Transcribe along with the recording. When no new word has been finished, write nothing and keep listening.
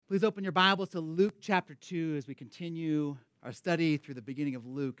Please open your Bibles to Luke chapter 2 as we continue our study through the beginning of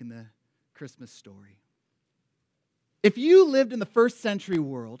Luke and the Christmas story. If you lived in the first century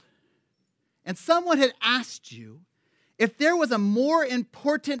world and someone had asked you if there was a more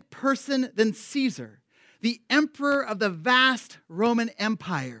important person than Caesar, the emperor of the vast Roman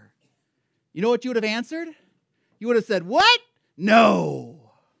Empire, you know what you would have answered? You would have said, "What? No."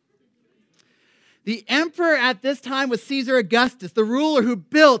 The emperor at this time was Caesar Augustus, the ruler who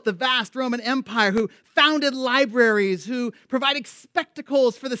built the vast Roman Empire, who founded libraries, who provided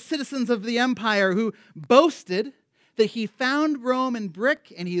spectacles for the citizens of the empire, who boasted that he found Rome in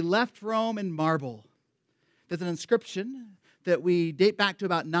brick and he left Rome in marble. There's an inscription that we date back to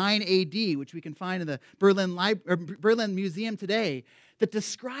about 9 AD, which we can find in the Berlin Museum today, that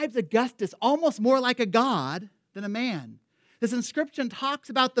describes Augustus almost more like a god than a man. This inscription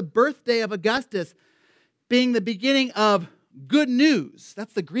talks about the birthday of Augustus being the beginning of good news.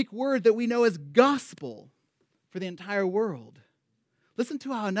 That's the Greek word that we know as gospel for the entire world. Listen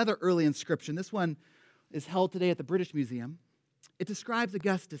to how another early inscription, this one is held today at the British Museum. It describes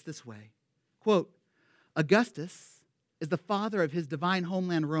Augustus this way, quote, "Augustus is the father of his divine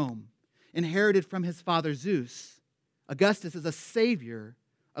homeland Rome, inherited from his father Zeus. Augustus is a savior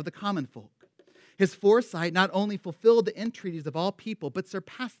of the common folk. His foresight not only fulfilled the entreaties of all people, but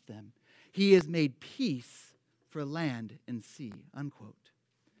surpassed them. He has made peace for land and sea," unquote.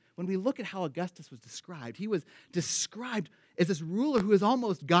 When we look at how Augustus was described, he was described as this ruler who is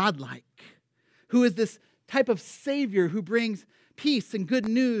almost godlike, who is this type of savior who brings peace and good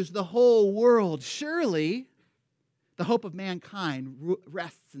news to the whole world. Surely, the hope of mankind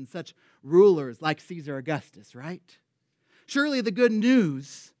rests in such rulers like Caesar Augustus, right? Surely the good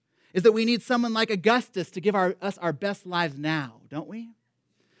news is that we need someone like Augustus to give us our best lives now, don't we?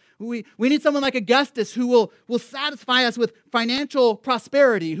 We need someone like Augustus who will satisfy us with financial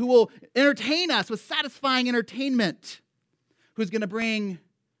prosperity, who will entertain us with satisfying entertainment, who's going to bring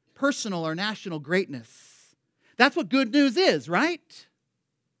personal or national greatness. That's what good news is, right?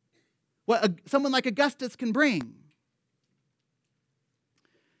 What someone like Augustus can bring.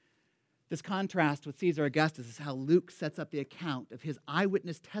 This contrast with Caesar Augustus is how Luke sets up the account of his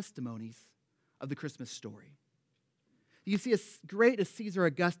eyewitness testimonies of the Christmas story. You see, as great as Caesar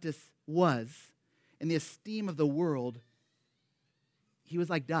Augustus was in the esteem of the world, he was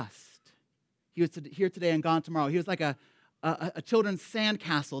like dust. He was here today and gone tomorrow. He was like a children's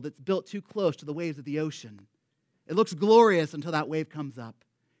sandcastle that's built too close to the waves of the ocean. It looks glorious until that wave comes up,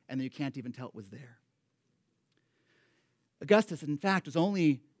 and then you can't even tell it was there. Augustus, in fact, was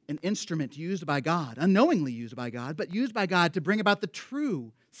only an instrument used by God, unknowingly used by God, but used by God to bring about the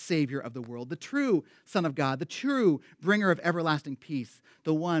true Savior of the world, the true Son of God, the true bringer of everlasting peace,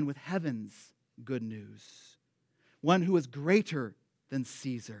 the one with heaven's good news, one who is greater than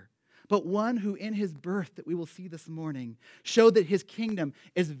Caesar, but one who in his birth that we will see this morning showed that his kingdom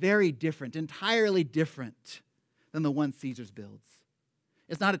is very different, entirely different than the one Caesar builds.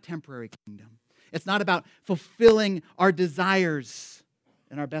 It's not a temporary kingdom. It's not about fulfilling our desires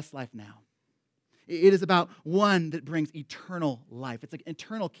in our best life now. It is about one that brings eternal life. It's an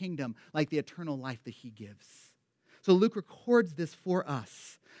eternal kingdom like the eternal life that he gives. So Luke records this for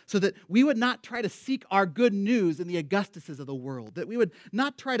us so that we would not try to seek our good news in the Augustuses of the world, that we would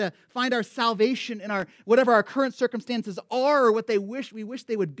not try to find our salvation in our whatever our current circumstances are or what we wish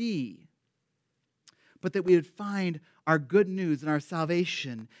they would be, but that we would find our good news and our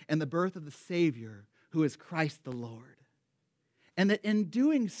salvation in the birth of the Savior who is Christ the Lord. And that in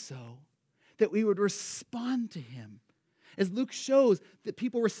doing so, that we would respond to him. As Luke shows that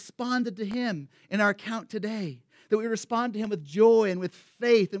people responded to him in our account today. That we respond to him with joy and with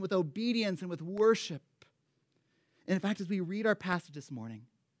faith and with obedience and with worship. And in fact, as we read our passage this morning,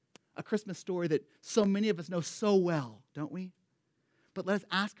 a Christmas story that so many of us know so well, don't we? But let us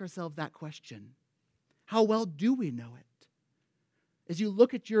ask ourselves that question. How well do we know it? As you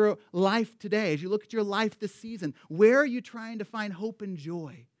look at your life today, as you look at your life this season, where are you trying to find hope and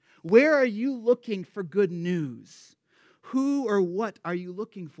joy? Where are you looking for good news? Who or what are you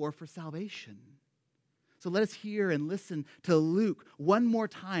looking for salvation? So let us hear and listen to Luke one more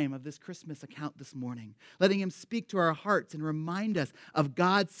time of this Christmas account this morning, letting him speak to our hearts and remind us of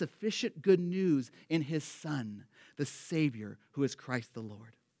God's sufficient good news in his Son, the Savior who is Christ the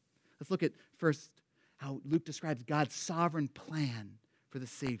Lord. Let's look at first how Luke describes God's sovereign plan for the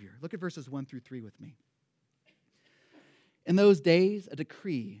Savior. Look at verses 1 through 3 with me. In those days, a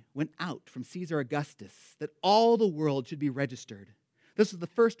decree went out from Caesar Augustus that all the world should be registered. This was the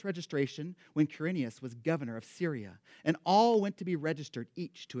first registration when Quirinius was governor of Syria, and all went to be registered,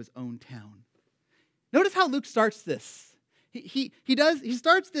 each to his own town. Notice how Luke starts this. He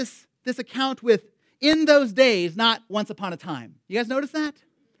starts this account with "in those days," not "once upon a time." You guys notice that?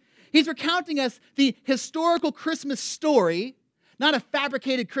 He's recounting us the historical Christmas story, not a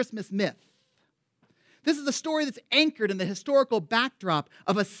fabricated Christmas myth. This is a story that's anchored in the historical backdrop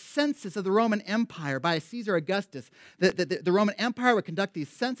of a census of the Roman Empire by Caesar Augustus. The Roman Empire would conduct these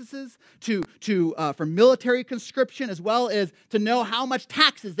censuses for military conscription, as well as to know how much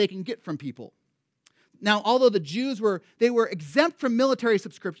taxes they can get from people. Now, although the Jews were exempt from military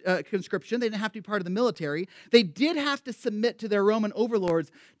conscription, they didn't have to be part of the military, they did have to submit to their Roman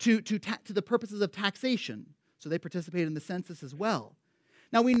overlords to the purposes of taxation. So they participated in the census as well.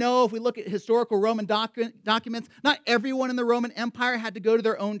 Now, we know if we look at historical Roman documents, not everyone in the Roman Empire had to go to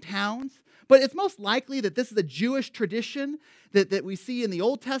their own towns, but it's most likely that this is a Jewish tradition that we see in the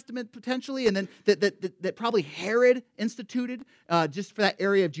Old Testament potentially, and then that probably Herod instituted just for that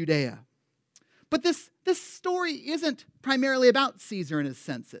area of Judea. But this story isn't primarily about Caesar and his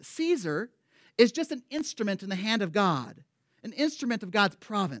census. Caesar is just an instrument in the hand of God, an instrument of God's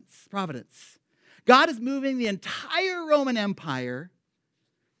providence. God is moving the entire Roman Empire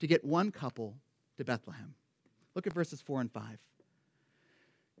to get one couple to Bethlehem. Look at verses 4 and 5.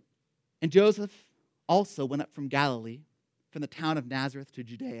 And Joseph also went up from Galilee, from the town of Nazareth to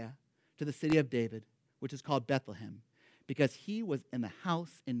Judea, to the city of David, which is called Bethlehem, because he was in the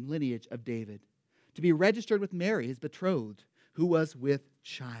house and lineage of David, to be registered with Mary, his betrothed, who was with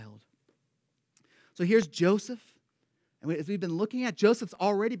child. So here's Joseph. And as we've been looking at, Joseph's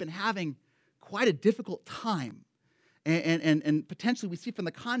already been having quite a difficult time. And potentially we see from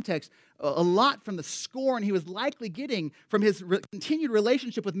the context a lot from the scorn he was likely getting from his continued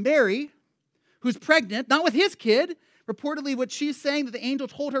relationship with Mary, who's pregnant, not with his kid, reportedly what she's saying that the angel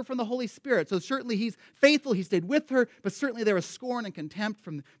told her from the Holy Spirit. So certainly he's faithful, he stayed with her, but certainly there was scorn and contempt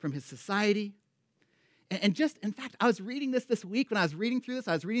from his society. And just, in fact, I was reading this week. When I was reading through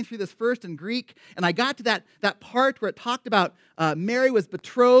this first in Greek, and I got to that part where it talked about Mary was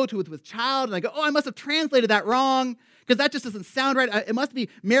betrothed with child, and I go, oh, I must have translated that wrong, because that just doesn't sound right. It must be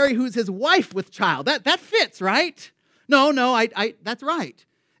Mary who's his wife with child. That fits, right? No, that's right.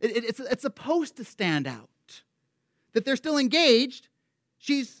 It's supposed to stand out. That they're still engaged.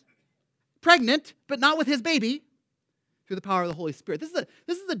 She's pregnant, but not with his baby, through the power of the Holy Spirit. This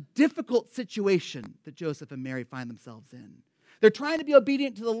is a difficult situation that Joseph and Mary find themselves in. They're trying to be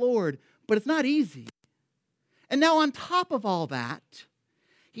obedient to the Lord, but it's not easy. And now on top of all that,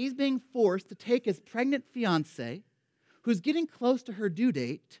 he's being forced to take his pregnant fiancée, who's getting close to her due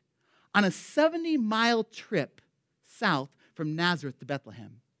date, on a 70-mile trip south from Nazareth to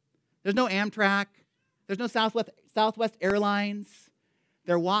Bethlehem. There's no Amtrak. There's no Southwest Airlines.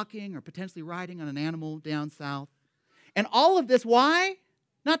 They're walking or potentially riding on an animal down south. And all of this, why?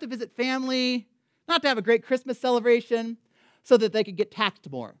 Not to visit family, not to have a great Christmas celebration, so that they could get taxed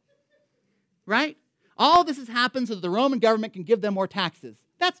more. Right? All this has happened so that the Roman government can give them more taxes.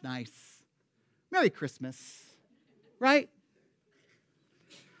 That's nice. Merry Christmas. Right?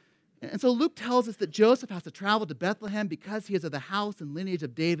 And so Luke tells us that Joseph has to travel to Bethlehem because he is of the house and lineage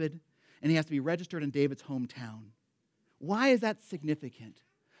of David, and he has to be registered in David's hometown. Why is that significant?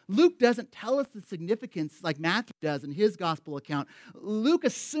 Luke doesn't tell us the significance like Matthew does in his gospel account. Luke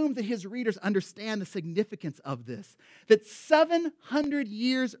assumes that his readers understand the significance of this. That 700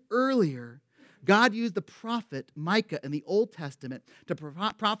 years earlier, God used the prophet Micah in the Old Testament to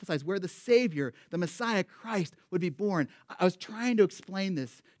prophesy where the Savior, the Messiah Christ, would be born. I was trying to explain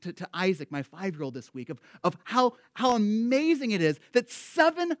this to Isaac, my 5-year-old, this week, of how amazing it is that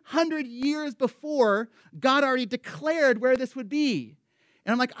 700 years before, God already declared where this would be.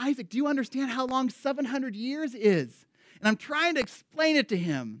 And I'm like, Isaac, do you understand how long 700 years is? And I'm trying to explain it to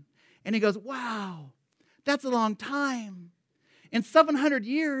him. And he goes, wow, that's a long time. In 700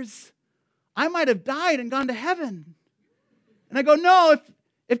 years, I might have died and gone to heaven. And I go, no,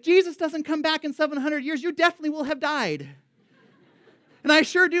 if Jesus doesn't come back in 700 years, you definitely will have died. And I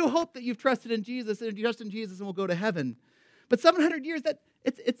sure do hope that you've trusted in Jesus and you trust in Jesus and will go to heaven. But 700 years,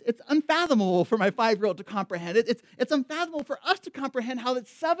 it's unfathomable for my 5-year-old to comprehend. It's unfathomable for us to comprehend how that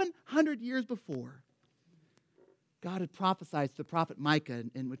 700 years before, God had prophesied to the prophet Micah,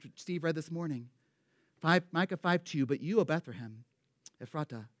 in which Steve read this morning. Micah 5:2, but you, O Bethlehem,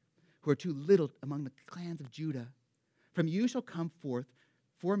 Ephratah, who are too little among the clans of Judah, from you shall come forth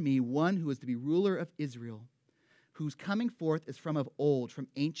for me one who is to be ruler of Israel, whose coming forth is from of old, from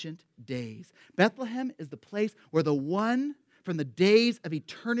ancient days. Bethlehem is the place where the one from the days of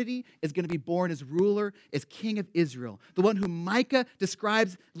eternity is going to be born as ruler, as king of Israel. The one whom Micah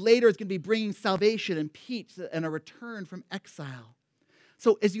describes later is going to be bringing salvation and peace and a return from exile.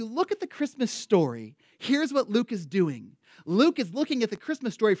 So as you look at the Christmas story, here's what Luke is doing. Luke is looking at the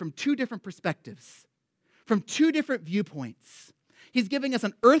Christmas story from two different perspectives, from two different viewpoints. He's giving us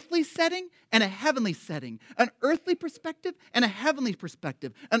an earthly setting and a heavenly setting, an earthly perspective and a heavenly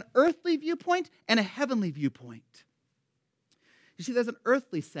perspective, an earthly viewpoint and a heavenly viewpoint. You see, there's an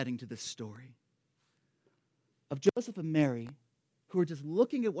earthly setting to this story of Joseph and Mary who are just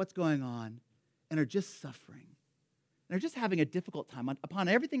looking at what's going on and are just suffering. They're just having a difficult time upon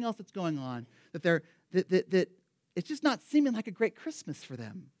everything else that's going on, that it's just not seeming like a great Christmas for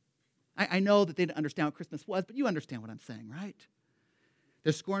them. I know that they didn't understand what Christmas was, but you understand what I'm saying, right?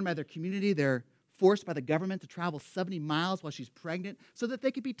 They're scorned by their community. They're forced by the government to travel 70 miles while she's pregnant so that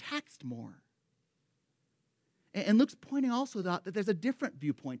they could be taxed more. And Luke's pointing also out that there's a different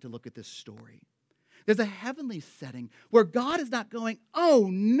viewpoint to look at this story. There's a heavenly setting where God is not going, oh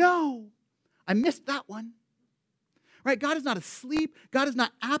no, I missed that one. Right? God is not asleep. God is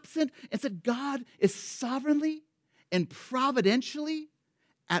not absent. Instead, God is sovereignly and providentially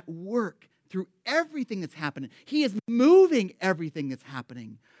at work through everything that's happening. He is moving everything that's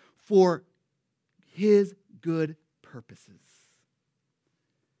happening for his good purposes.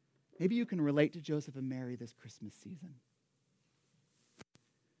 Maybe you can relate to Joseph and Mary this Christmas season.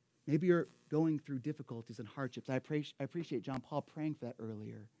 Maybe you're going through difficulties and hardships. I appreciate John Paul praying for that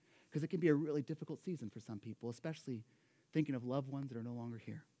earlier, because it can be a really difficult season for some people, especially thinking of loved ones that are no longer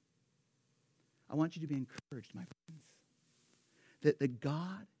here. I want you to be encouraged, my friends, that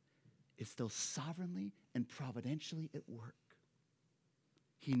God is still sovereignly and providentially at work.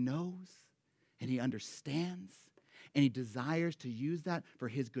 He knows and he understands and he desires to use that for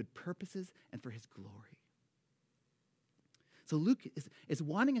his good purposes and for his glory. So Luke is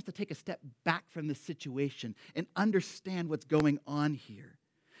wanting us to take a step back from this situation and understand what's going on here.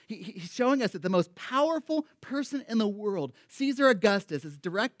 He's showing us that the most powerful person in the world, Caesar Augustus, is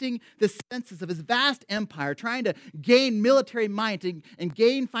directing the census of his vast empire, trying to gain military might and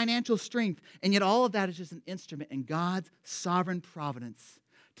gain financial strength. And yet all of that is just an instrument in God's sovereign providence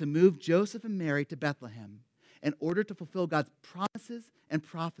to move Joseph and Mary to Bethlehem in order to fulfill God's promises and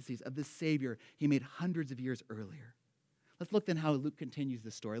prophecies of this Savior he made hundreds of years earlier. Let's look then how Luke continues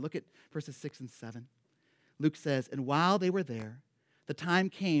the story. Look at verses 6 and 7. Luke says, "And while they were there, the time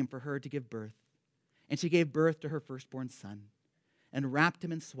came for her to give birth, and she gave birth to her firstborn son, and wrapped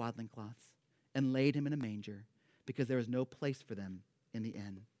him in swaddling cloths, and laid him in a manger, because there was no place for them in the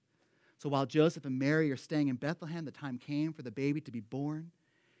inn." So while Joseph and Mary are staying in Bethlehem, the time came for the baby to be born.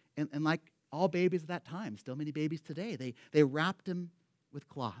 And like all babies at that time, still many babies today, they wrapped him with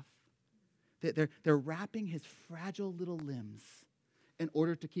cloth. They're wrapping his fragile little limbs in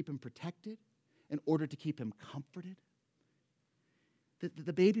order to keep him protected, in order to keep him comforted.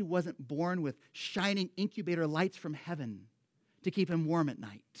 The baby wasn't born with shining incubator lights from heaven to keep him warm at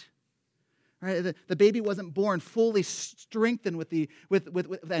night. Right? The baby wasn't born fully strengthened with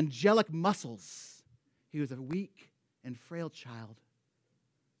angelic muscles. He was a weak and frail child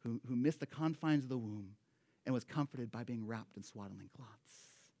who missed the confines of the womb and was comforted by being wrapped in swaddling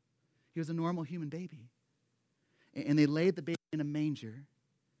cloths. He was a normal human baby. And they laid the baby in a manger.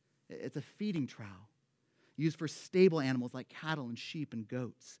 It's a feeding trough used for stable animals like cattle and sheep and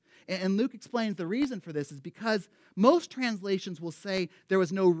goats. And Luke explains the reason for this is because most translations will say there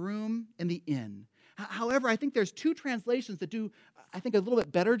was no room in the inn. However, I think there's two translations that do, I think, a little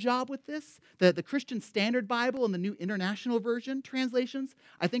bit better job with this. The Christian Standard Bible and the New International Version translations,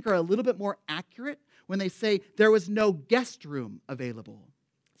 I think, are a little bit more accurate when they say there was no guest room available.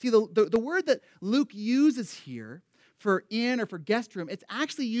 See, the word that Luke uses here for inn or for guest room, it's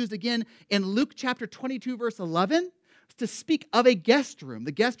actually used again in Luke chapter 22, verse 11, to speak of a guest room,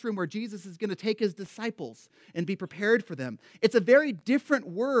 the guest room where Jesus is going to take his disciples and be prepared for them. It's a very different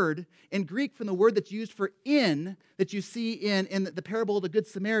word in Greek from the word that's used for inn that you see in the parable of the Good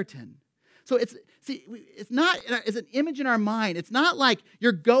Samaritan. So it's not as an image in our mind. It's not like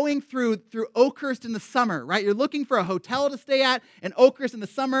you're going through Oakhurst in the summer, right? You're looking for a hotel to stay at in Oakhurst in the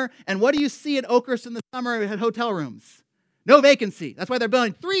summer, and what do you see in Oakhurst in the summer at hotel rooms? No vacancy. That's why they're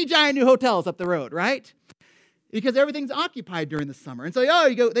building 3 giant new hotels up the road, right? Because everything's occupied during the summer. And so,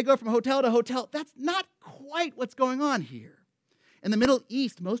 they go from hotel to hotel. That's not quite what's going on here. In the Middle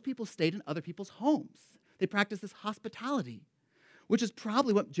East, most people stayed in other people's homes. They practiced this hospitality, which is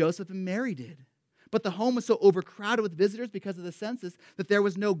probably what Joseph and Mary did. But the home was so overcrowded with visitors because of the census that there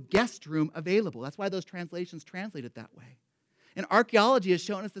was no guest room available. That's why those translations translate it that way. And archaeology has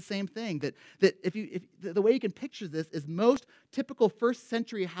shown us the same thing, that the way you can picture this is most typical first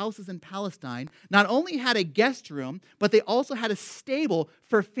century houses in Palestine not only had a guest room, but they also had a stable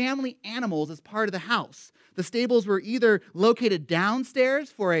for family animals as part of the house. The stables were either located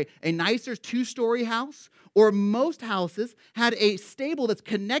downstairs for a nicer two-story house, or most houses had a stable that's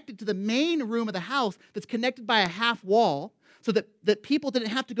connected to the main room of the house that's connected by a half wall, so that people didn't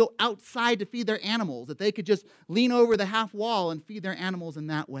have to go outside to feed their animals, that they could just lean over the half wall and feed their animals in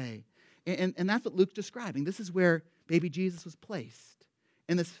that way. And that's what Luke's describing. This is where baby Jesus was placed,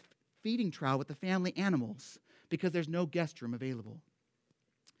 in this feeding trough with the family animals, because there's no guest room available.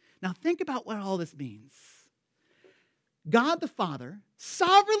 Now think about what all this means. God the Father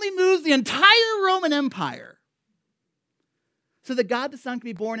sovereignly moves the entire Roman Empire so that God the Son could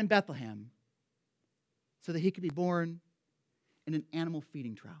be born in Bethlehem, so that he could be born in an animal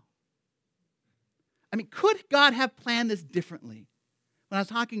feeding trough. I mean, could God have planned this differently? When I was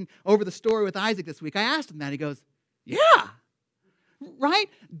talking over the story with Isaac this week, I asked him that. He goes, yeah, right?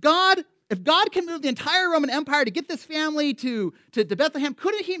 If God can move the entire Roman Empire to get this family to Bethlehem,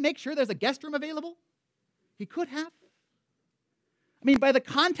 couldn't he make sure there's a guest room available? He could have. I mean, by the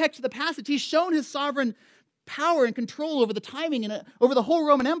context of the passage, he's shown his sovereign power and control over the timing and over the whole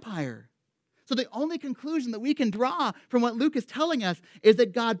Roman Empire. So the only conclusion that we can draw from what Luke is telling us is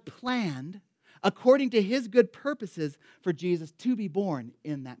that God planned, according to his good purposes, for Jesus to be born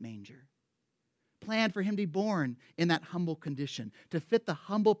in that manger. Planned for him to be born in that humble condition, to fit the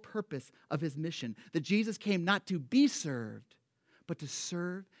humble purpose of his mission, that Jesus came not to be served, but to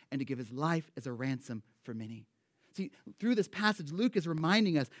serve and to give his life as a ransom for many. See, through this passage, Luke is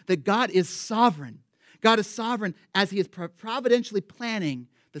reminding us that God is sovereign. God is sovereign as he is providentially planning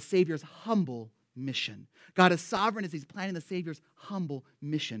the Savior's humble mission. God is sovereign as he's planning the Savior's humble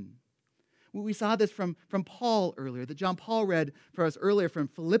mission. We saw this from Paul earlier, that John Paul read for us earlier from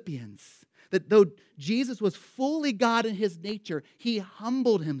Philippians, that though Jesus was fully God in his nature, he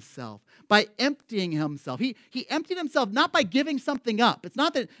humbled himself by emptying himself. He emptied himself not by giving something up. It's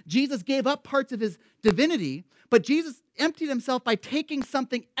not that Jesus gave up parts of his divinity, but Jesus emptied himself by taking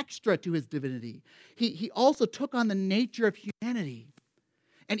something extra to his divinity. He also took on the nature of humanity.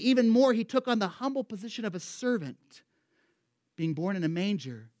 And even more, he took on the humble position of a servant, being born in a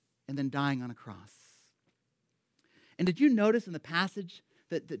manger and then dying on a cross. And did you notice in the passage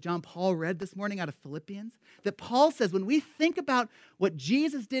that John Paul read this morning out of Philippians, that Paul says when we think about what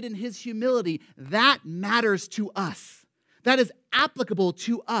Jesus did in his humility, that matters to us. That is applicable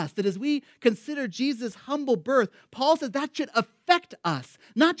to us. That as we consider Jesus' humble birth, Paul says that should affect us,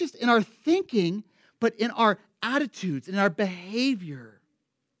 not just in our thinking, but in our attitudes, in our behavior.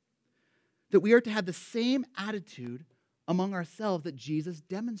 That we are to have the same attitude among ourselves that Jesus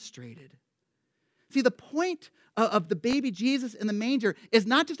demonstrated. See, the point of the baby Jesus in the manger is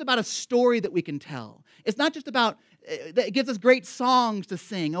not just about a story that we can tell. It's not just about, it gives us great songs to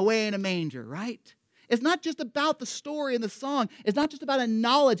sing away in a manger, right? It's not just about the story and the song. It's not just about a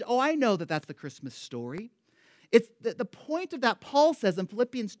knowledge, oh, I know that that's the Christmas story. It's the point of that, Paul says in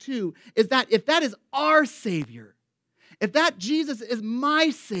Philippians 2, is that if that is our Savior, if that Jesus is my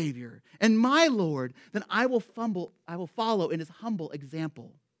Savior and my Lord, then I will follow in his humble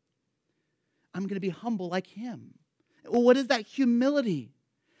example. I'm going to be humble like him. Well, what is that humility?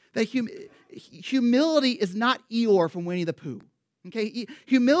 That humility is not Eeyore from Winnie the Pooh. Okay?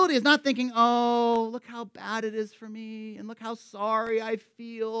 Humility is not thinking, oh, look how bad it is for me, and look how sorry I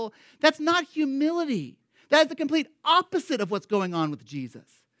feel. That's not humility. That is the complete opposite of what's going on with Jesus.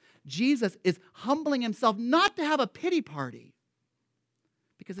 Jesus is humbling himself not to have a pity party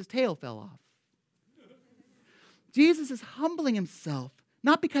because his tail fell off. Jesus is humbling himself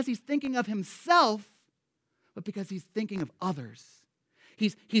not because he's thinking of himself, but because he's thinking of others.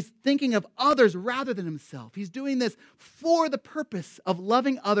 He's thinking of others rather than himself. He's doing this for the purpose of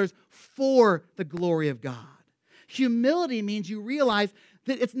loving others for the glory of God. Humility means you realize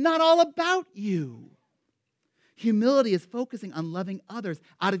that it's not all about you. Humility is focusing on loving others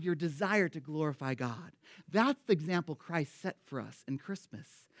out of your desire to glorify God. That's the example Christ set for us in Christmas.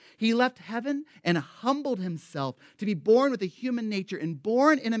 He left heaven and humbled himself to be born with a human nature and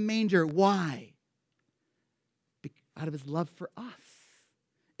born in a manger. Why? Out of his love for us,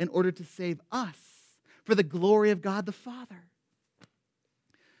 in order to save us, for the glory of God the Father.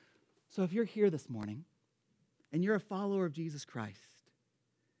 So if you're here this morning and you're a follower of Jesus Christ,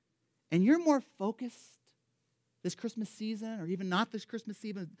 and you're more focused this Christmas season, or even not this Christmas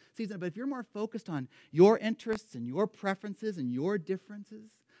season, but if you're more focused on your interests and your preferences and your differences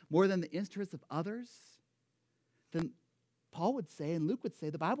more than the interests of others, then Paul would say, and Luke would say,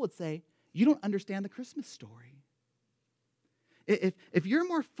 the Bible would say, you don't understand the Christmas story. If you're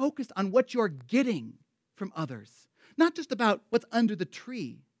more focused on what you're getting from others, not just about what's under the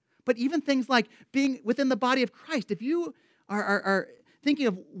tree, but even things like being within the body of Christ, if you are thinking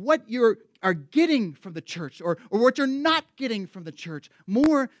of what you are getting from the church or what you're not getting from the church,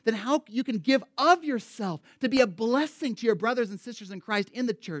 more than how you can give of yourself to be a blessing to your brothers and sisters in Christ in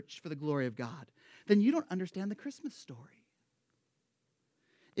the church for the glory of God, then you don't understand the Christmas story.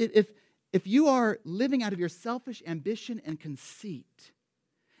 If you are living out of your selfish ambition and conceit,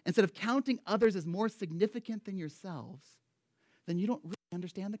 instead of counting others as more significant than yourselves, then you don't really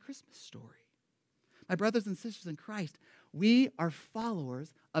understand the Christmas story. My brothers and sisters in Christ, we are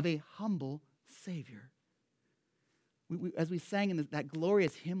followers of a humble Savior. As we sang in that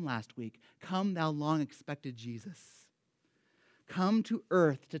glorious hymn last week, "Come, thou long-expected Jesus. Come to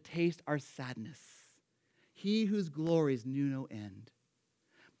earth to taste our sadness. He whose glories knew no end.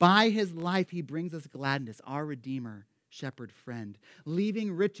 By his life he brings us gladness, our Redeemer, shepherd friend,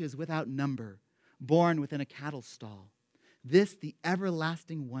 leaving riches without number, born within a cattle stall. This, the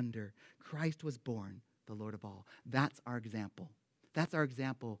everlasting wonder, Christ was born, the Lord of all." That's our example. That's our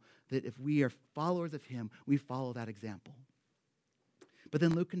example, that if we are followers of him, we follow that example. But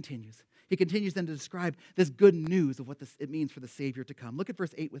then Luke continues. He continues then to describe this good news of what it means for the Savior to come. Look at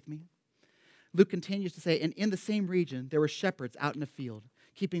verse 8 with me. Luke continues to say, "And in the same region there were shepherds out in a field,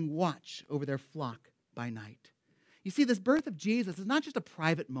 keeping watch over their flock by night." You see, this birth of Jesus is not just a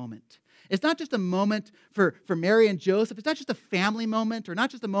private moment. It's not just a moment for Mary and Joseph. It's not just a family moment or not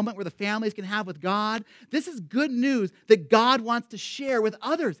just a moment where the families can have with God. This is good news that God wants to share with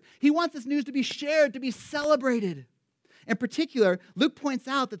others. He wants this news to be shared, to be celebrated. In particular, Luke points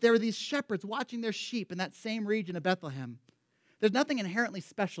out that there were these shepherds watching their sheep in that same region of Bethlehem. There's nothing inherently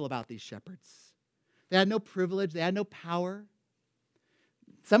special about these shepherds. They had no privilege. They had no power.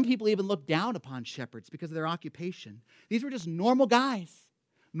 Some people even look down upon shepherds because of their occupation. These were just normal guys,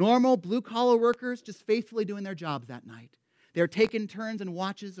 normal blue-collar workers just faithfully doing their jobs that night. They were taking turns and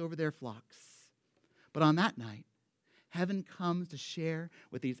watches over their flocks. But on that night, heaven comes to share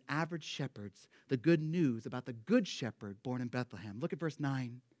with these average shepherds the good news about the good shepherd born in Bethlehem. Look at verse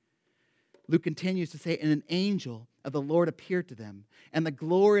 9. Luke continues to say, "And an angel of the Lord appeared to them, and the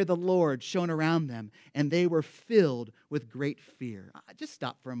glory of the Lord shone around them, and they were filled with great fear." Just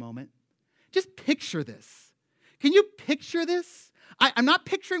stop for a moment. Just picture this. Can you picture this? I'm not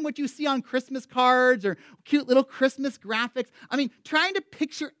picturing what you see on Christmas cards or cute little Christmas graphics. I mean, trying to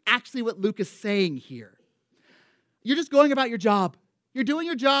picture actually what Luke is saying here. You're just going about your job. You're doing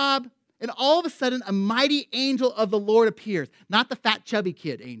your job, and all of a sudden, a mighty angel of the Lord appears. Not the fat, chubby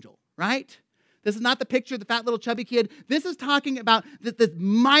kid angel, right? This is not the picture of the fat little chubby kid. This is talking about this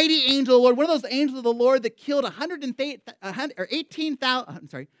mighty angel of the Lord, one of those angels of the Lord that killed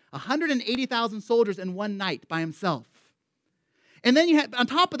 180,000 soldiers in one night by himself. And then you have, on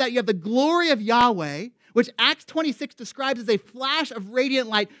top of that, you have the glory of Yahweh, which Acts 26 describes as a flash of radiant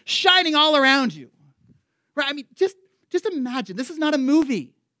light shining all around you. Right? I mean, just imagine. This is not a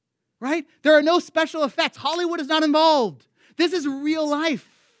movie, right? There are no special effects. Hollywood is not involved. This is real life.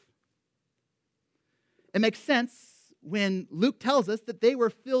 It makes sense when Luke tells us that they were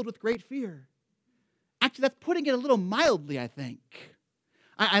filled with great fear. Actually, that's putting it a little mildly, I think.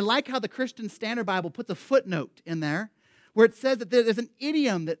 I like how the Christian Standard Bible puts a footnote in there where it says that there's an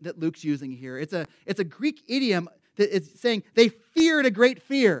idiom that Luke's using here. It's a Greek idiom that is saying they feared a great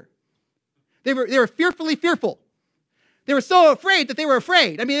fear. They were fearfully fearful. They were so afraid that they were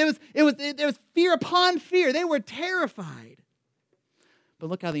afraid. I mean, it was fear upon fear. They were terrified. But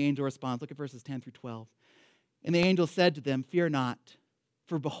look how the angel responds. Look at verses 10 through 12. "And the angel said to them, 'Fear not,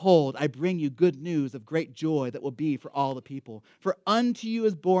 for behold, I bring you good news of great joy that will be for all the people. For unto you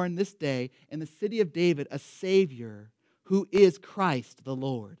is born this day in the city of David a Savior, who is Christ the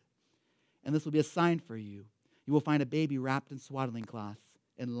Lord. And this will be a sign for you. You will find a baby wrapped in swaddling cloths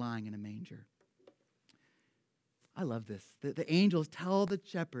and lying in a manger.'" I love this. The angels tell the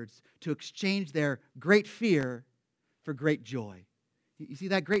shepherds to exchange their great fear for great joy. You see,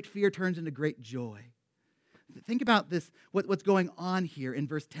 that great fear turns into great joy. Think about this, what's going on here in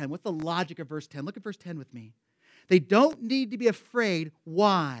verse 10. What's the logic of verse 10? Look at verse 10 with me. They don't need to be afraid.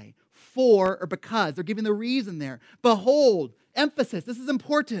 Why? For or because. They're giving the reason there. Behold, emphasis. This is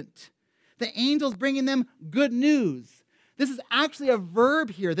important. The angel's bringing them good news. This is actually a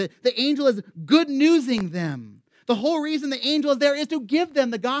verb here. The angel is good newsing them. The whole reason the angel is there is to give them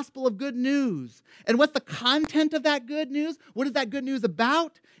the gospel of good news. And what's the content of that good news? What is that good news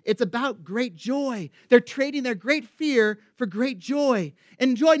about? It's about great joy. They're trading their great fear for great joy.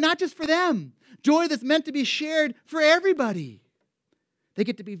 And joy not just for them. Joy that's meant to be shared for everybody. They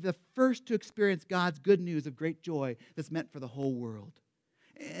get to be the first to experience God's good news of great joy that's meant for the whole world.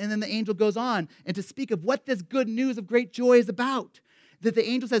 And then the angel goes on and to speak of what this good news of great joy is about. That the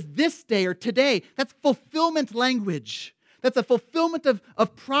angel says this day or today, that's fulfillment language. That's a fulfillment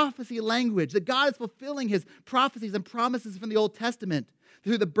of prophecy language. That God is fulfilling his prophecies and promises from the Old Testament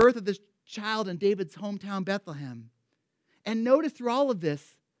through the birth of this child in David's hometown, Bethlehem. And notice through all of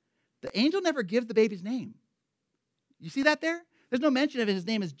this, the angel never gives the baby's name. You see that there? There's no mention of his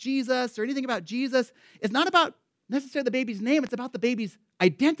name as Jesus or anything about Jesus. It's not about necessarily the baby's name. It's about the baby's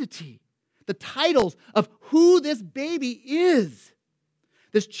identity, the titles of who this baby is.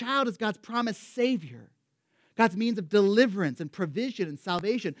 This child is God's promised Savior, God's means of deliverance and provision and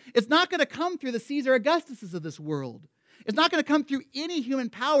salvation. It's not going to come through the Caesar Augustuses of this world. It's not going to come through any human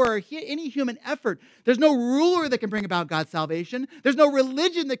power or any human effort. There's no ruler that can bring about God's salvation. There's no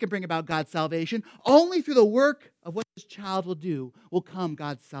religion that can bring about God's salvation. Only through the work of what this child will do will come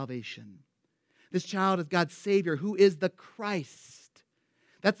God's salvation. This child is God's Savior, who is the Christ.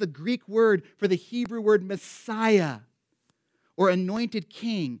 That's the Greek word for the Hebrew word Messiah, or anointed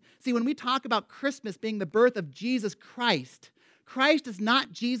king. See, when we talk about Christmas being the birth of Jesus Christ, Christ is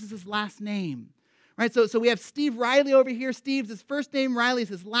not Jesus' last name. Right? So we have Steve Riley over here. Steve's his first name, Riley's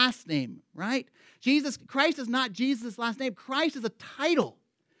his last name, right? Christ is not Jesus' last name. Christ is a title.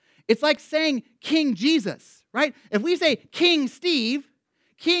 It's like saying King Jesus, right? If we say King Steve,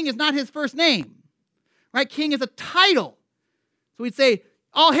 King is not his first name, right? King is a title. So we'd say,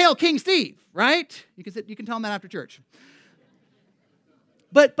 all hail King Steve, right? You can tell him that after church.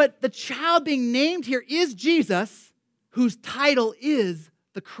 But the child being named here is Jesus, whose title is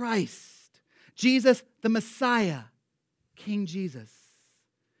the Christ. Jesus, the Messiah, King Jesus.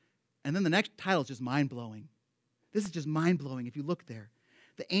 And then the next title is just mind-blowing. This is just mind-blowing if you look there.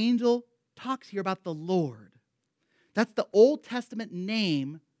 The angel talks here about the Lord. That's the Old Testament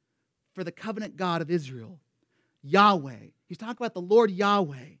name for the covenant God of Israel, Yahweh. He's talking about the Lord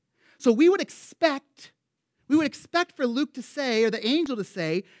Yahweh. So we would expect for Luke to say, or the angel to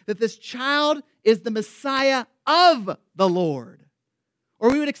say, that this child is the Messiah of the Lord. Or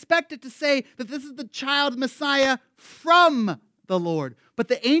we would expect it to say that this is the child Messiah from the Lord. But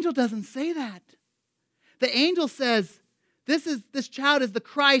the angel doesn't say that. The angel says, this child is the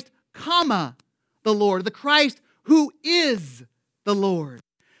Christ, comma, the Lord. The Christ who is the Lord.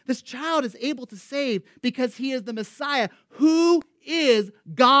 This child is able to save because he is the Messiah, who is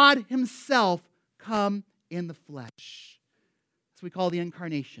God himself come in the flesh. That's what we call the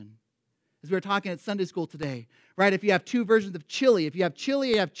incarnation. As we were talking at Sunday school today, right? If you have two versions of chili, you have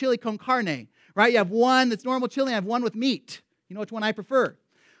chili con carne, right? You have one that's normal chili, and you have one with meat. You know which one I prefer.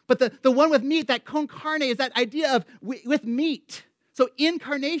 But the one with meat, that con carne, is that idea of with meat. So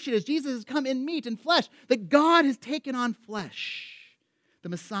incarnation is Jesus has come in meat and flesh, that God has taken on flesh. The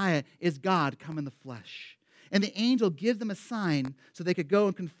Messiah is God come in the flesh. And the angel gives them a sign so they could go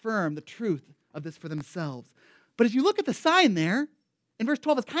and confirm the truth of this for themselves. But as you look at the sign there, in verse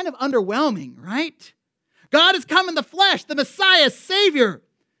 12, it's kind of underwhelming, right? God has come in the flesh, the Messiah, Savior. And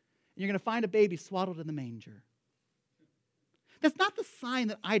you're going to find a baby swaddled in the manger. That's not the sign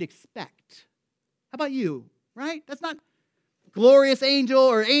that I'd expect. How about you, right? That's not glorious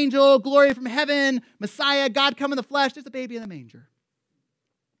angel, glory from heaven, Messiah, God come in the flesh. There's a baby in the manger.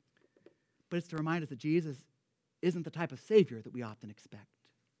 But it's to remind us that Jesus isn't the type of Savior that we often expect.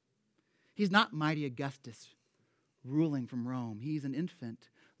 He's not mighty Augustus ruling from Rome. He's an infant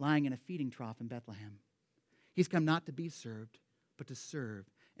lying in a feeding trough in Bethlehem. He's come not to be served, but to serve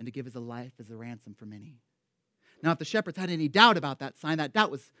and to give his life as a ransom for many. Now, if the shepherds had any doubt about that sign, that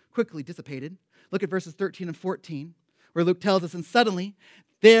doubt was quickly dissipated. Look at verses 13 and 14, where Luke tells us, and suddenly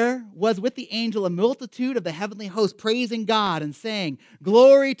there was with the angel a multitude of the heavenly host praising God and saying,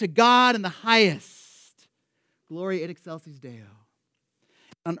 glory to God in the highest. Gloria in excelsis Deo.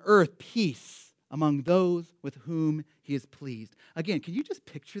 On earth, peace among those with whom he is pleased. Again, can you just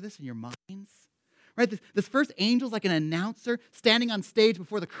picture this in your minds? Right? This first angel is like an announcer standing on stage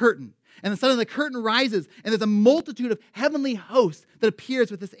before the curtain. And then suddenly the curtain rises, and there's a multitude of heavenly hosts that appears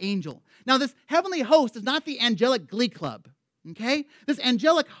with this angel. Now, this heavenly host is not the angelic glee club. Okay? This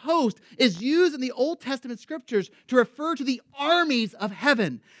angelic host is used in the Old Testament scriptures to refer to the armies of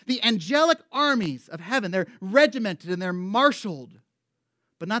heaven. The angelic armies of heaven. They're regimented and they're marshaled.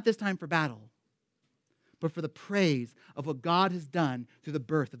 But not this time for battle, but for the praise of what God has done through the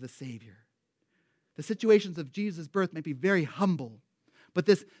birth of the Savior. The situations of Jesus' birth may be very humble, but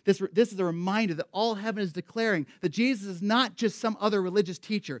this is a reminder that all heaven is declaring that Jesus is not just some other religious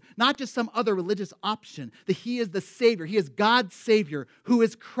teacher, not just some other religious option, that he is the Savior. He is God's Savior, who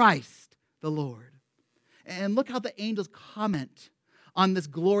is Christ the Lord. And look how the angels comment on this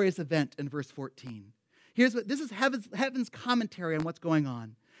glorious event in verse 14. This is heaven's commentary on what's going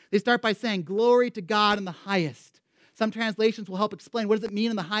on. They start by saying, glory to God in the highest. Some translations will help explain, what does it mean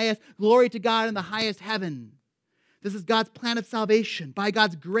in the highest? Glory to God in the highest heaven. This is God's plan of salvation. By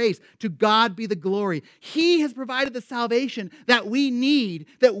God's grace, to God be the glory. He has provided the salvation that we need,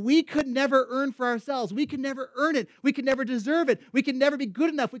 that we could never earn for ourselves. We could never earn it. We could never deserve it. We could never be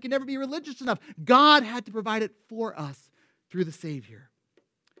good enough. We could never be religious enough. God had to provide it for us through the Savior.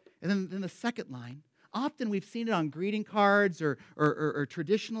 And then the second line, often we've seen it on greeting cards or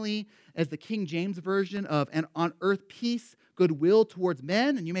traditionally as the King James version of, and on earth peace, goodwill towards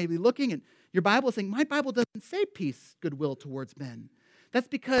men. And you may be looking and your Bible is saying, my Bible doesn't say peace, goodwill towards men. That's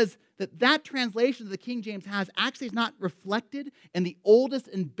because that translation that the King James has actually is not reflected in the oldest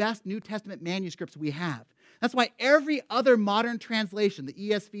and best New Testament manuscripts we have. That's why every other modern translation, the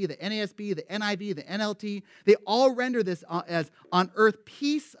ESV, the NASB, the NIV, the NLT, they all render this as on earth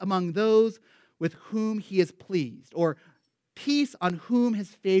peace among those with whom he is pleased, or peace on whom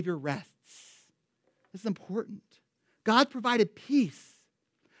his favor rests. This is important. God provided peace.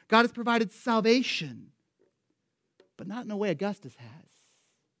 God has provided salvation, but not in a way Augustus has.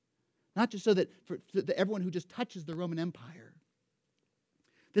 Not just so that for everyone who just touches the Roman Empire.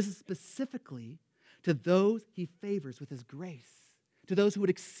 This is specifically to those he favors with his grace, to those who would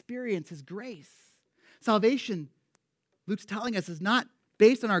experience his grace. Salvation, Luke's telling us, is not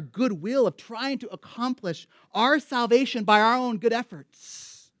based on our goodwill of trying to accomplish our salvation by our own good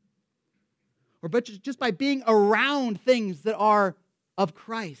efforts, or but just by being around things that are of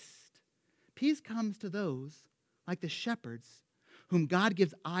Christ. Peace comes to those, like the shepherds, whom God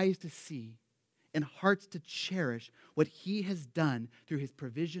gives eyes to see and hearts to cherish what he has done through his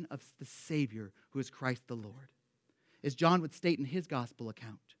provision of the Savior, who is Christ the Lord. As John would state in his gospel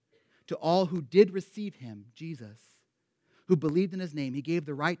account, to all who did receive him, Jesus, who believed in his name, he gave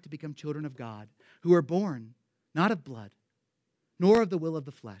the right to become children of God, who were born not of blood, nor of the will of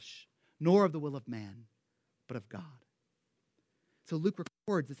the flesh, nor of the will of man, but of God. So Luke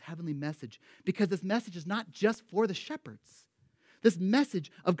records this heavenly message because this message is not just for the shepherds. This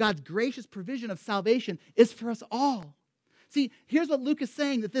message of God's gracious provision of salvation is for us all. See, here's what Luke is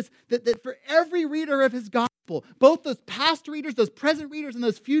saying, that for every reader of his gospel, both those past readers, those present readers, and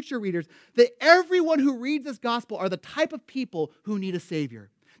those future readers, that everyone who reads this gospel are the type of people who need a Savior.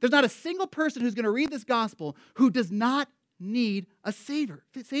 There's not a single person who's going to read this gospel who does not need a Savior.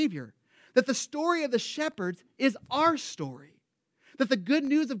 That the story of the shepherds is our story. That the good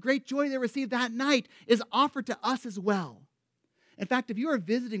news of great joy they received that night is offered to us as well. In fact, if you are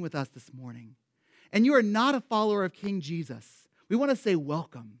visiting with us this morning and you are not a follower of King Jesus, we want to say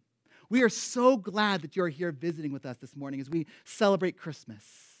welcome. We are so glad that you're here visiting with us this morning as we celebrate Christmas.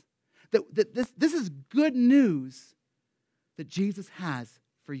 That this is good news that Jesus has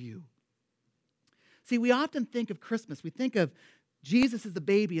for you. See, we often think of Christmas, we think of Jesus as the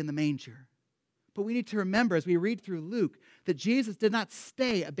baby in the manger. But we need to remember as we read through Luke that Jesus did not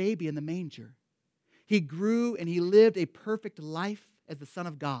stay a baby in the manger. He grew and he lived a perfect life as the Son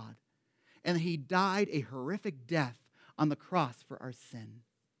of God. And he died a horrific death on the cross for our sin.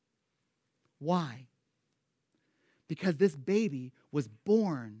 Why? Because this baby was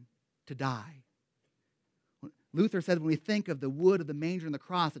born to die. Luther said when we think of the wood of the manger and the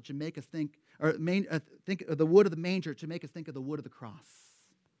cross, it should make us think of the wood of the manger, it should make us think of the wood of the cross.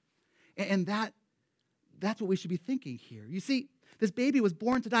 And that's what we should be thinking here. You see, this baby was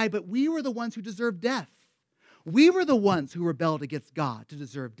born to die, but we were the ones who deserved death. We were the ones who rebelled against God to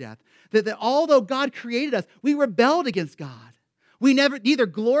deserve death. That although God created us, we rebelled against God. We neither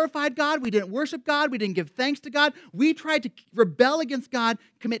glorified God, we didn't worship God, we didn't give thanks to God. We tried to rebel against God,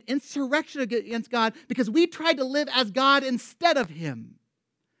 commit insurrection against God, because we tried to live as God instead of him.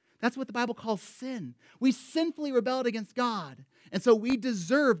 That's what the Bible calls sin. We sinfully rebelled against God. And so we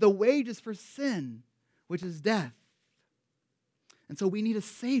deserve the wages for sin, which is death. And so we need a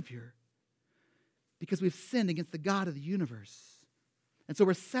Savior because we've sinned against the God of the universe. And so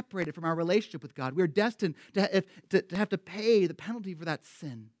we're separated from our relationship with God. We're destined to have to pay the penalty for that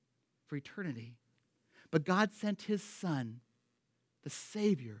sin for eternity. But God sent his Son, the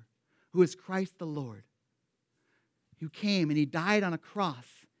Savior, who is Christ the Lord, who came and he died on a cross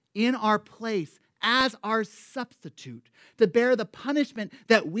in our place as our substitute to bear the punishment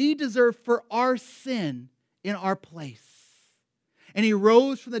that we deserve for our sin in our place. And he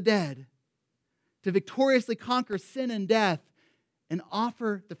rose from the dead to victoriously conquer sin and death and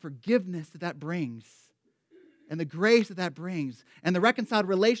offer the forgiveness that brings and the grace that brings and the reconciled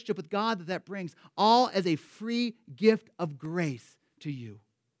relationship with God that brings, all as a free gift of grace to you.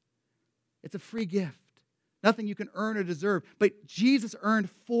 It's a free gift. nothing you can earn or deserve, but Jesus earned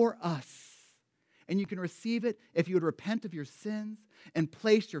for us. And you can receive it if you would repent of your sins and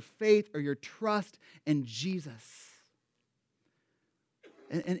place your faith or your trust in Jesus.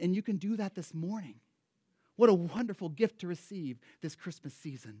 And you can do that this morning. What a wonderful gift to receive this Christmas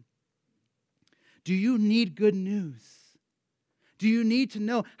season. Do you need good news? Do you need to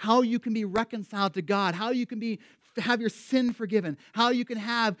know how you can be reconciled to God, how you can have your sin forgiven, how you can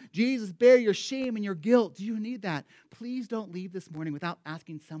have Jesus bear your shame and your guilt? Do you need that? Please don't leave this morning without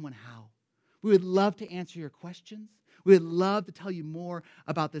asking someone how. We would love to answer your questions. We would love to tell you more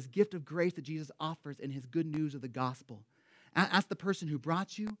about this gift of grace that Jesus offers in his good news of the gospel. Ask the person who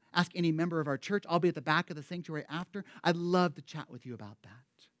brought you. Ask any member of our church. I'll be at the back of the sanctuary after. I'd love to chat with you about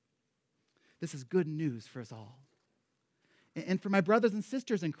that. This is good news for us all. And for my brothers and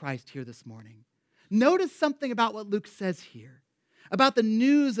sisters in Christ here this morning, notice something about what Luke says here, about the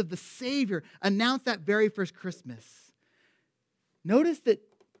news of the Savior announced that very first Christmas. Notice that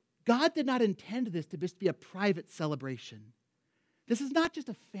God did not intend this to just be a private celebration. This is not just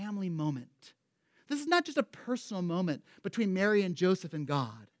a family moment. This is not just a personal moment between Mary and Joseph and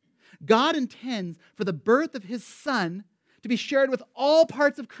God. God intends for the birth of his Son to be shared with all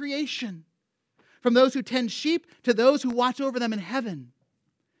parts of creation, from those who tend sheep to those who watch over them in heaven.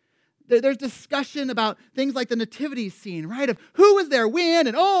 There's discussion about things like the nativity scene, right? Of who was there when,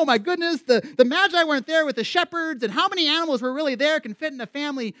 and oh my goodness, the magi weren't there with the shepherds, and how many animals were really there can fit in a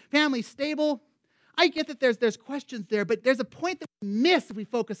family stable. I get that there's questions there, but there's a point that we miss if we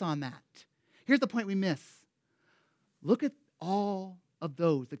focus on that. Here's the point we miss. Look at all of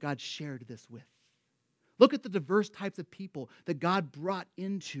those that God shared this with. Look at the diverse types of people that God brought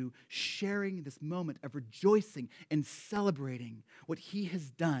into sharing this moment of rejoicing and celebrating what he has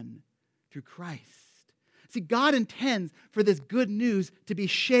done through Christ. See, God intends for this good news to be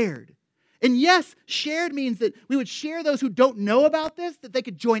shared. And yes, shared means that we would share those who don't know about this, that they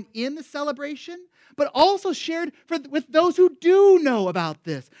could join in the celebration, but also shared with those who do know about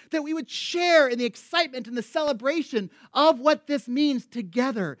this, that we would share in the excitement and the celebration of what this means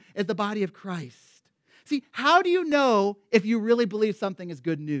together as the body of Christ. See, how do you know if you really believe something is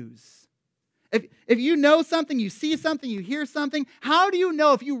good news? If you know something, you see something, you hear something, how do you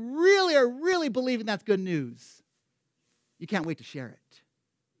know if you really are really believing that's good news? You can't wait to share it,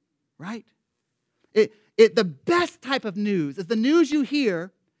 right? The best type of news is the news you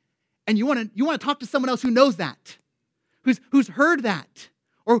hear and you want to talk to someone else who knows that, who's heard that,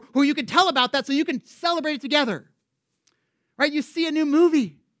 or who you can tell about that so you can celebrate it together, right? You see a new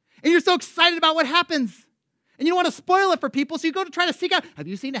movie and you're so excited about what happens. And you don't want to spoil it for people, so you go to try to seek out, have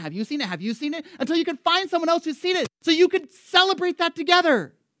you seen it? Have you seen it? Have you seen it? Until you can find someone else who's seen it, so you can celebrate that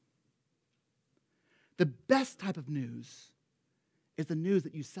together. The best type of news is the news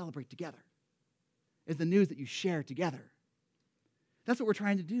that you celebrate together, is the news that you share together. That's what we're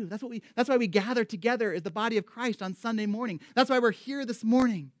trying to do. That's why we gather together as the body of Christ on Sunday morning. That's why we're here this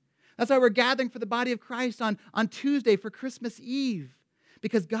morning. That's why we're gathering for the body of Christ on Tuesday for Christmas Eve.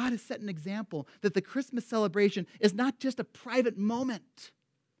 Because God has set an example that the Christmas celebration is not just a private moment,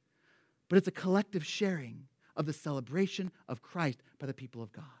 but it's a collective sharing of the celebration of Christ by the people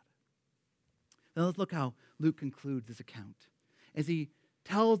of God. Now let's look how Luke concludes this account. As he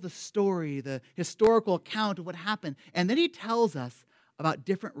tells the story, the historical account of what happened, and then he tells us about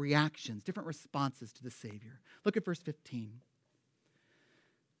different reactions, different responses to the Savior. Look at verse 15.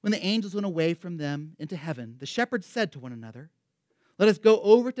 When the angels went away from them into heaven, the shepherds said to one another, "Let us go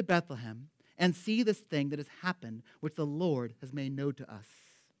over to Bethlehem and see this thing that has happened, which the Lord has made known to us."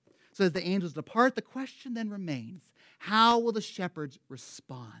 So as the angels depart, the question then remains, how will the shepherds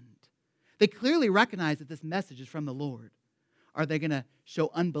respond? They clearly recognize that this message is from the Lord. Are they going to show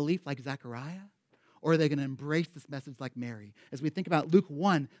unbelief like Zechariah? Or are they going to embrace this message like Mary? As we think about Luke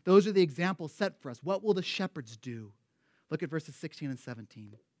 1, those are the examples set for us. What will the shepherds do? Look at verses 16 and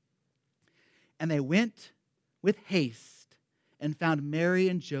 17. And they went with haste and found Mary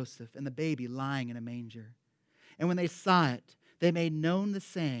and Joseph and the baby lying in a manger. And when they saw it, they made known the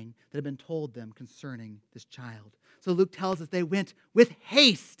saying that had been told them concerning this child. So Luke tells us they went with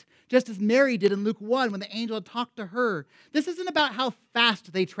haste, just as Mary did in Luke 1 when the angel had talked to her. This isn't about how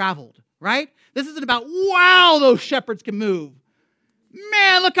fast they traveled, right? This isn't about, wow, those shepherds can move.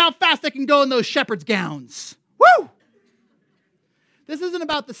 Man, look how fast they can go in those shepherds' gowns. Woo! This isn't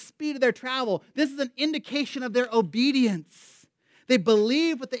about the speed of their travel. This is an indication of their obedience. They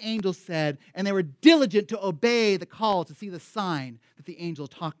believed what the angel said, and they were diligent to obey the call to see the sign that the angel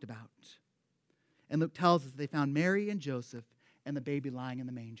talked about. And Luke tells us they found Mary and Joseph and the baby lying in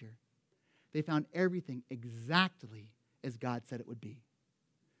the manger. They found everything exactly as God said it would be.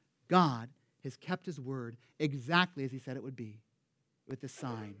 God has kept his word exactly as he said it would be with this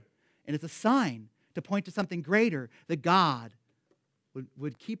sign. And it's a sign to point to something greater, that God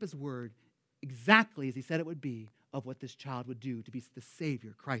would keep his word exactly as he said it would be of what this child would do to be the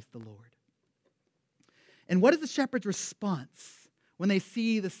Savior, Christ the Lord. And what is the shepherd's response when they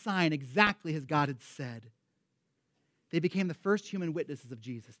see the sign exactly as God had said? They became the first human witnesses of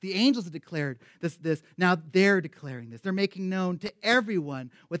Jesus. The angels had declared this. Now they're declaring this. They're making known to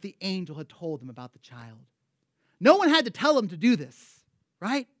everyone what the angel had told them about the child. No one had to tell them to do this,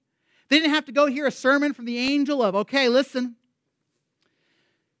 right? They didn't have to go hear a sermon from the angel of, okay, listen,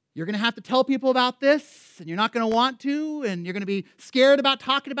 you're going to have to tell people about this, and you're not going to want to, and you're going to be scared about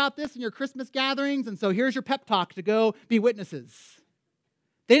talking about this in your Christmas gatherings, and so here's your pep talk to go be witnesses.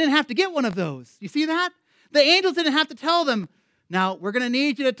 They didn't have to get one of those. You see that? The angels didn't have to tell them, now, we're going to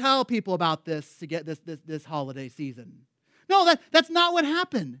need you to tell people about this to get this holiday season. No, that's not what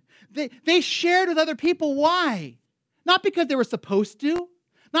happened. They shared with other people. Why? Not because they were supposed to,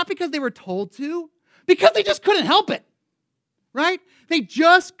 not because they were told to, because they just couldn't help it, right? They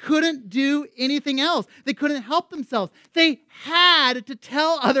just couldn't do anything else. They couldn't help themselves. They had to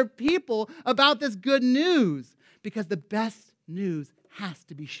tell other people about this good news because the best news has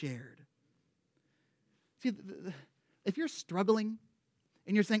to be shared. See, if you're struggling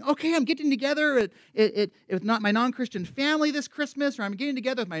and you're saying, okay, I'm getting together with not my non-Christian family this Christmas, or I'm getting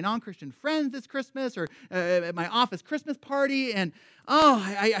together with my non-Christian friends this Christmas, or at my office Christmas party, and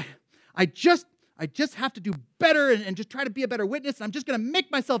I just have to do better and just try to be a better witness, and I'm just going to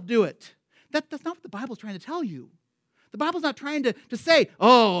make myself do it. That's not what the Bible's trying to tell you. The Bible's not trying to say,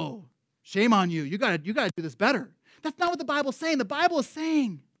 oh, shame on you. You got to do this better. That's not what the Bible's saying. The Bible is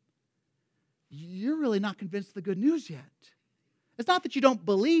saying, you're really not convinced of the good news yet. It's not that you don't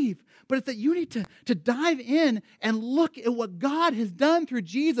believe, but it's that you need to dive in and look at what God has done through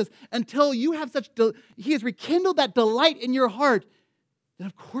Jesus until you have He has rekindled that delight in your heart. Then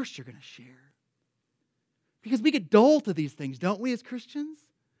of course you're going to share. Because we get dull to these things, don't we, as Christians?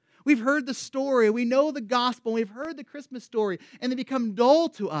 We've heard the story, we know the gospel, we've heard the Christmas story, and they become dull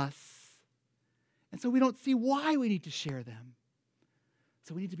to us. And so we don't see why we need to share them.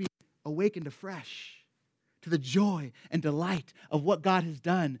 So we need to be awakened afresh to the joy and delight of what God has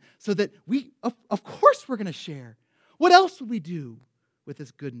done, so that we, of course, we're going to share. What else would we do with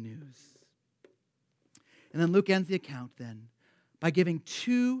this good news? And then Luke ends the account then by giving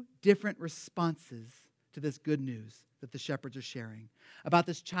two different responses to this good news that the shepherds are sharing about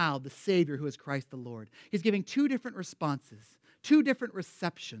this child, the Savior who is Christ the Lord. He's giving two different responses, two different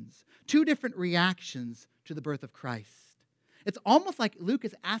receptions, two different reactions to the birth of Christ. It's almost like Luke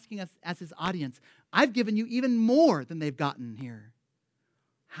is asking us as his audience, I've given you even more than they've gotten here.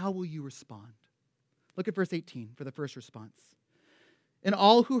 How will you respond? Look at verse 18 for the first response. And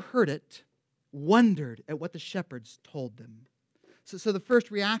all who heard it wondered at what the shepherds told them. So the first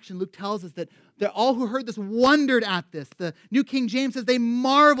reaction, Luke tells us that all who heard this wondered at this. The New King James says they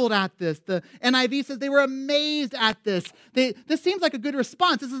marveled at this. The NIV says they were amazed at this. This seems like a good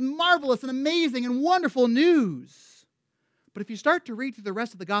response. This is marvelous and amazing and wonderful news. But if you start to read through the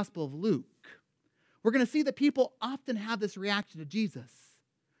rest of the Gospel of Luke, we're going to see that people often have this reaction to Jesus.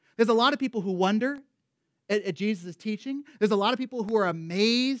 There's a lot of people who wonder at Jesus' teaching. There's a lot of people who are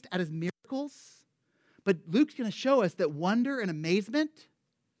amazed at his miracles. But Luke's going to show us that wonder and amazement,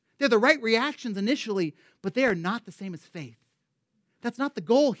 they're the right reactions initially, but they are not the same as faith. That's not the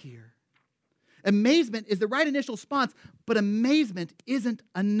goal here. Amazement is the right initial response, but amazement isn't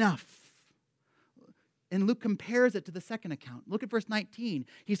enough. And Luke compares it to the second account. Look at verse 19.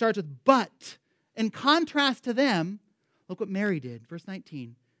 He starts with, but, in contrast to them, look what Mary did. Verse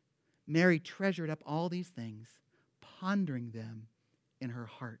 19. Mary treasured up all these things, pondering them in her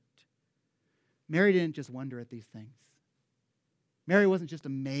heart. Mary didn't just wonder at these things. Mary wasn't just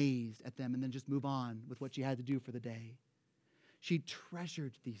amazed at them and then just move on with what she had to do for the day. She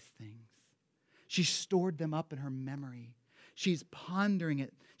treasured these things. She stored them up in her memory. She's pondering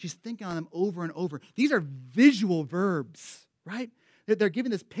it. She's thinking on them over and over. These are visual verbs, right? They're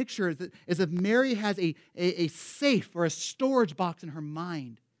giving this picture as if Mary has a safe or a storage box in her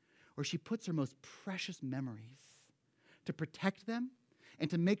mind where she puts her most precious memories to protect them and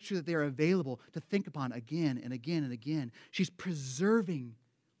to make sure that they're available to think upon again and again and again. She's preserving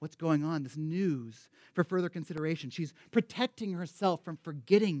what's going on, this news, for further consideration. She's protecting herself from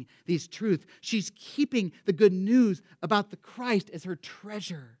forgetting these truths. She's keeping the good news about the Christ as her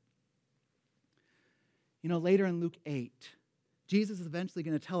treasure. You know, later in Luke 8, Jesus is eventually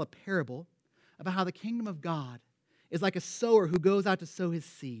going to tell a parable about how the kingdom of God is like a sower who goes out to sow his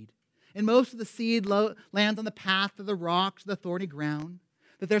seed. And most of the seed lands on the path of the rocks, the thorny ground.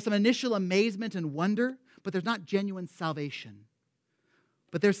 that there's some initial amazement and wonder, but there's not genuine salvation.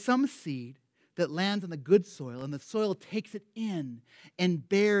 But there's some seed that lands on the good soil, and the soil takes it in and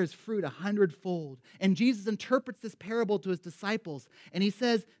bears fruit 100-fold. And Jesus interprets this parable to his disciples, and he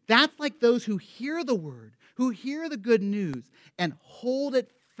says, that's like those who hear the word, who hear the good news, and hold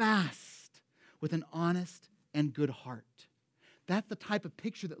it fast with an honest and good heart. That's the type of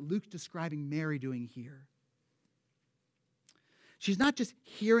picture that Luke's describing Mary doing here. She's not just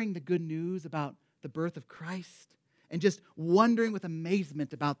hearing the good news about the birth of Christ and just wondering with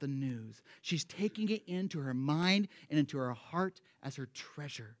amazement about the news. She's taking it into her mind and into her heart as her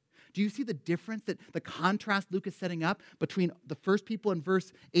treasure. Do you see the difference, that the contrast Luke is setting up between the first people in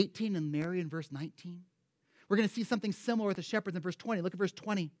verse 18 and Mary in verse 19? We're going to see something similar with the shepherds in verse 20. Look at verse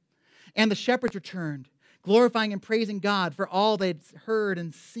 20. And the shepherds returned, glorifying and praising God for all they'd heard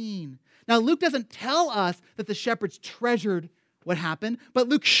and seen. Now, Luke doesn't tell us that the shepherds treasured what happened, but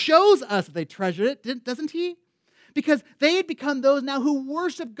Luke shows us that they treasured it, doesn't he? Because they had become those now who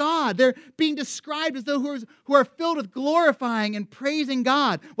worship God. They're being described as those who are filled with glorifying and praising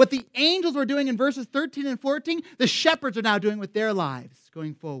God. What the angels were doing in verses 13 and 14, the shepherds are now doing with their lives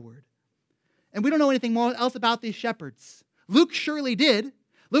going forward. And we don't know anything more else about these shepherds. Luke surely did.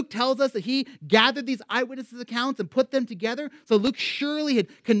 Luke tells us that he gathered these eyewitnesses' accounts and put them together. So Luke surely had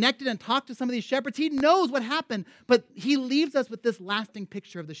connected and talked to some of these shepherds. He knows what happened, but he leaves us with this lasting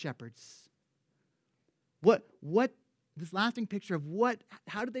picture of the shepherds. This lasting picture of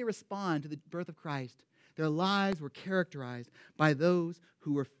how did they respond to the birth of Christ? Their lives were characterized by those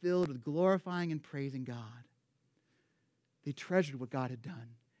who were filled with glorifying and praising God. They treasured what God had done,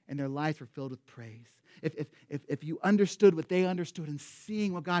 and their lives were filled with praise. If you understood what they understood and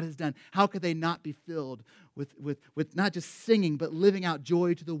seeing what God has done, how could they not be filled with not just singing, but living out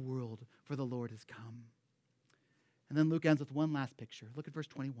joy to the world, for the Lord has come? And then Luke ends with one last picture. Look at verse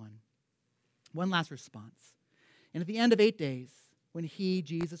 21. One last response. And at the end of 8 days, when he,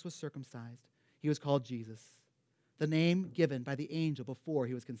 Jesus, was circumcised, he was called Jesus, the name given by the angel before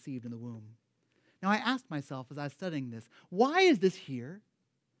he was conceived in the womb. Now I asked myself as I was studying this, why is this here?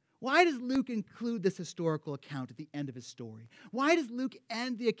 Why does Luke include this historical account at the end of his story? Why does Luke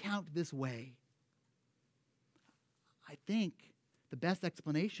end the account this way? I think the best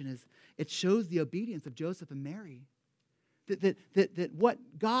explanation is it shows the obedience of Joseph and Mary. That what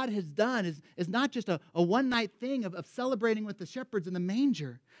God has done is not just a one-night thing of celebrating with the shepherds in the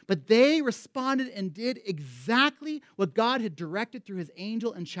manger, but they responded and did exactly what God had directed through his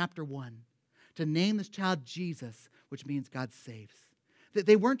angel in chapter 1, to name this child Jesus, which means God saves. That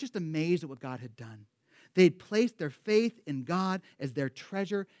they weren't just amazed at what God had done. They'd placed their faith in God as their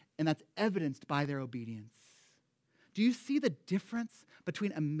treasure, and that's evidenced by their obedience. Do you see the difference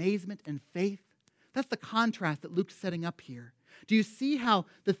between amazement and faith? That's the contrast that Luke's setting up here. Do you see how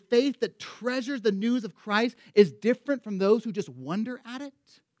the faith that treasures the news of Christ is different from those who just wonder at it?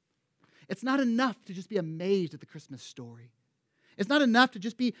 It's not enough to just be amazed at the Christmas story. It's not enough to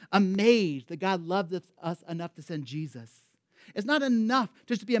just be amazed that God loved us enough to send Jesus. It's not enough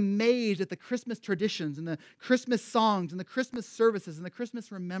just to be amazed at the Christmas traditions and the Christmas songs and the Christmas services and the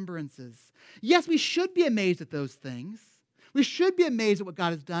Christmas remembrances. Yes, we should be amazed at those things. We should be amazed at what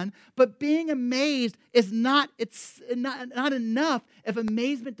God has done, but being amazed is not enough if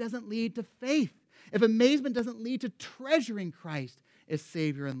amazement doesn't lead to faith, if amazement doesn't lead to treasuring Christ as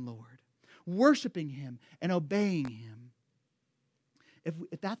Savior and Lord, worshiping him and obeying him.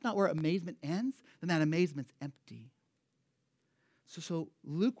 If that's not where amazement ends, then that amazement's empty. So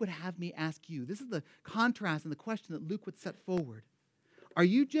Luke would have me ask you, this is the contrast and the question that Luke would set forward. Are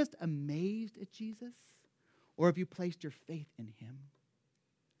you just amazed at Jesus? Or have you placed your faith in him?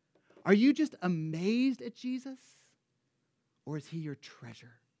 Are you just amazed at Jesus? Or is he your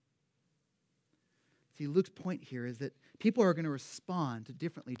treasure? See, Luke's point here is that people are going to respond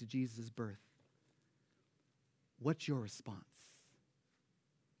differently to Jesus' birth. What's your response?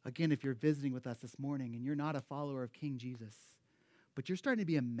 Again, if you're visiting with us this morning and you're not a follower of King Jesus, but you're starting to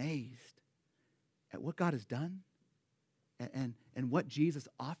be amazed at what God has done and what Jesus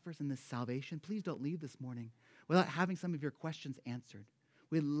offers in this salvation, please don't leave this morning without having some of your questions answered.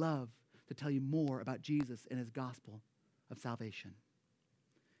 We'd love to tell you more about Jesus and his gospel of salvation.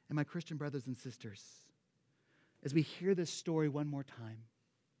 And my Christian brothers and sisters, as we hear this story one more time,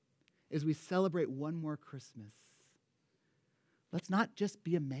 as we celebrate one more Christmas, let's not just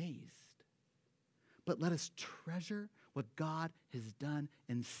be amazed, but let us treasure what God has done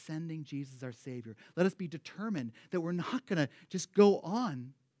in sending Jesus our Savior. Let us be determined that we're not going to just go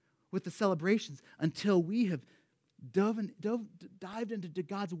on with the celebrations until we have dived into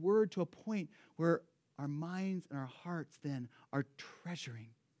God's word to a point where our minds and our hearts then are treasuring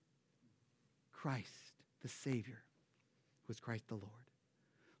Christ, the Savior, who is Christ the Lord.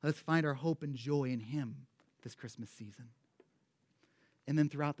 Let us find our hope and joy in him this Christmas season. And then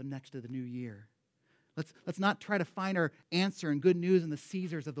throughout the next of the new year, let's not try to find our answer and good news in the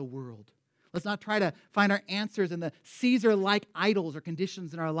Caesars of the world. Let's not try to find our answers in the Caesar-like idols or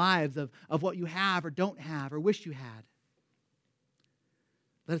conditions in our lives of what you have or don't have or wish you had.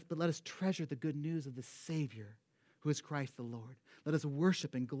 Let us treasure the good news of the Savior, who is Christ the Lord. Let us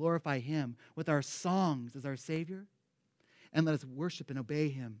worship and glorify him with our songs as our Savior, and let us worship and obey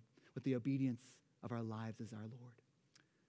him with the obedience of our lives as our Lord.